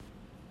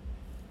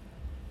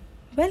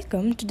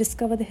Welcome to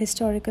Discover the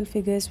Historical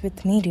Figures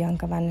with me,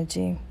 Riyanka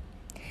Banerjee.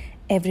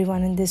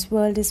 Everyone in this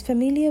world is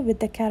familiar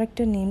with the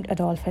character named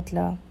Adolf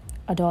Hitler.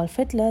 Adolf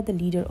Hitler, the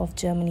leader of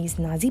Germany's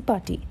Nazi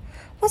Party,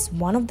 was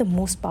one of the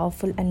most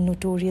powerful and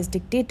notorious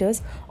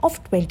dictators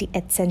of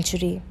 20th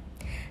century.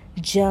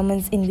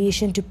 Germany's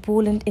invasion to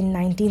Poland in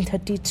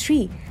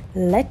 1933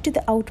 led to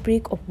the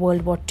outbreak of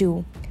World War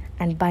II,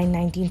 and by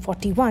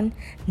 1941,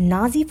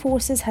 Nazi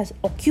forces had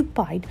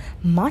occupied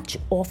much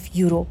of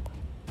Europe.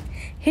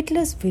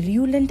 Hitler's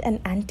virulent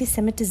and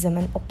anti-Semitism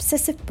and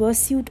obsessive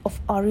pursuit of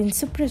Aryan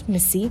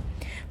supremacy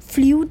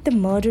fueled the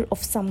murder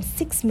of some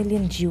 6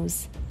 million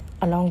Jews,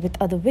 along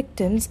with other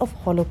victims of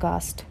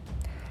Holocaust.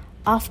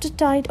 After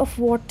tide of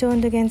war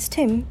turned against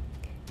him,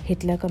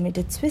 Hitler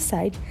committed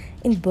suicide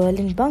in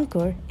Berlin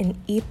bunker in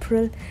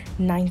April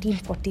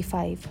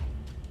 1945.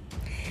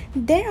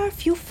 There are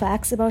few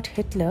facts about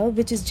Hitler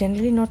which is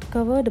generally not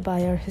covered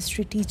by our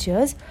history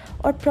teachers,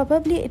 or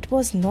probably it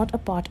was not a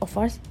part of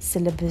our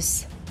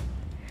syllabus,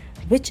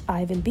 which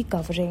I will be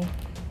covering.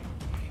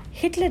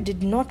 Hitler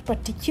did not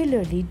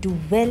particularly do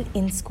well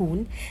in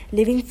school,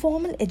 leaving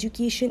formal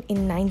education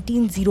in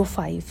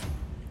 1905.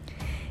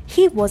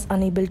 He was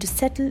unable to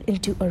settle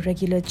into a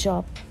regular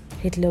job.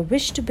 Hitler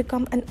wished to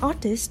become an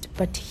artist,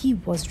 but he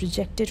was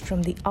rejected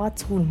from the art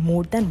school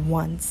more than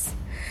once.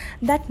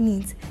 That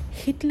means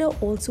Hitler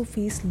also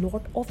faced a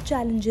lot of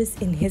challenges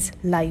in his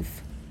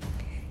life.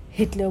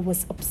 Hitler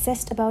was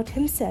obsessed about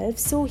himself,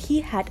 so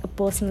he had a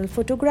personal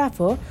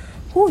photographer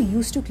who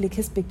used to click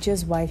his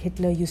pictures while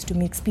Hitler used to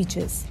make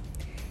speeches.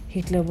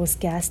 Hitler was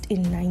gassed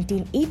in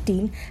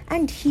 1918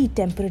 and he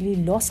temporarily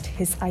lost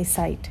his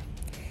eyesight.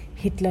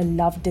 Hitler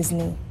loved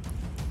Disney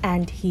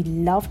and he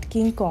loved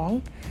King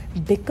Kong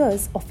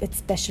because of its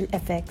special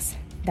effects.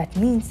 That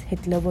means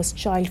Hitler was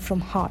child from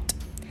heart.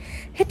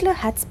 Hitler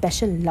had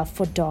special love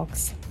for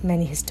dogs.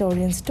 Many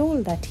historians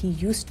told that he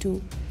used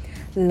to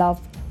love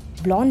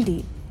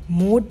Blondie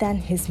more than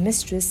his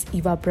mistress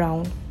Eva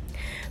Braun.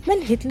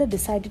 When Hitler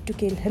decided to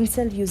kill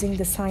himself using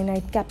the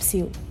cyanide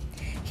capsule,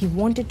 he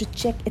wanted to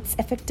check its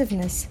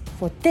effectiveness.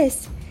 For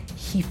this,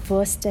 he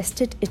first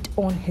tested it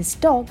on his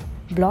dog,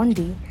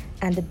 Blondie,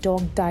 and the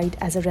dog died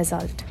as a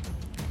result.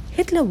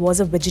 Hitler was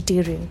a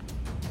vegetarian.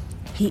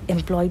 He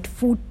employed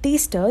food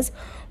tasters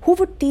who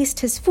would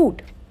taste his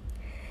food.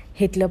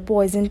 Hitler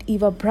poisoned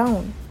Eva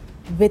Braun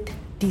with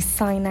the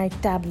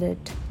cyanide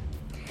tablet.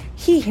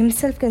 He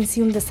himself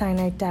consumed the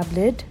cyanide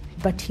tablet,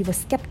 but he was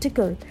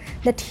skeptical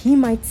that he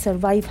might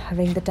survive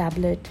having the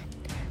tablet,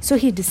 so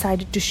he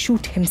decided to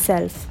shoot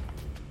himself.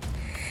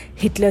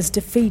 Hitler's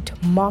defeat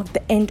marked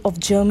the end of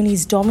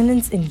Germany's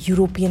dominance in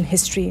European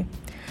history.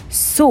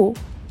 So,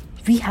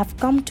 we have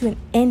come to an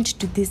end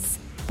to this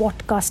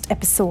podcast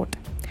episode.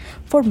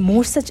 For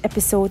more such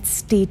episodes,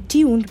 stay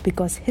tuned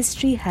because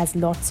history has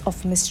lots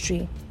of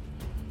mystery.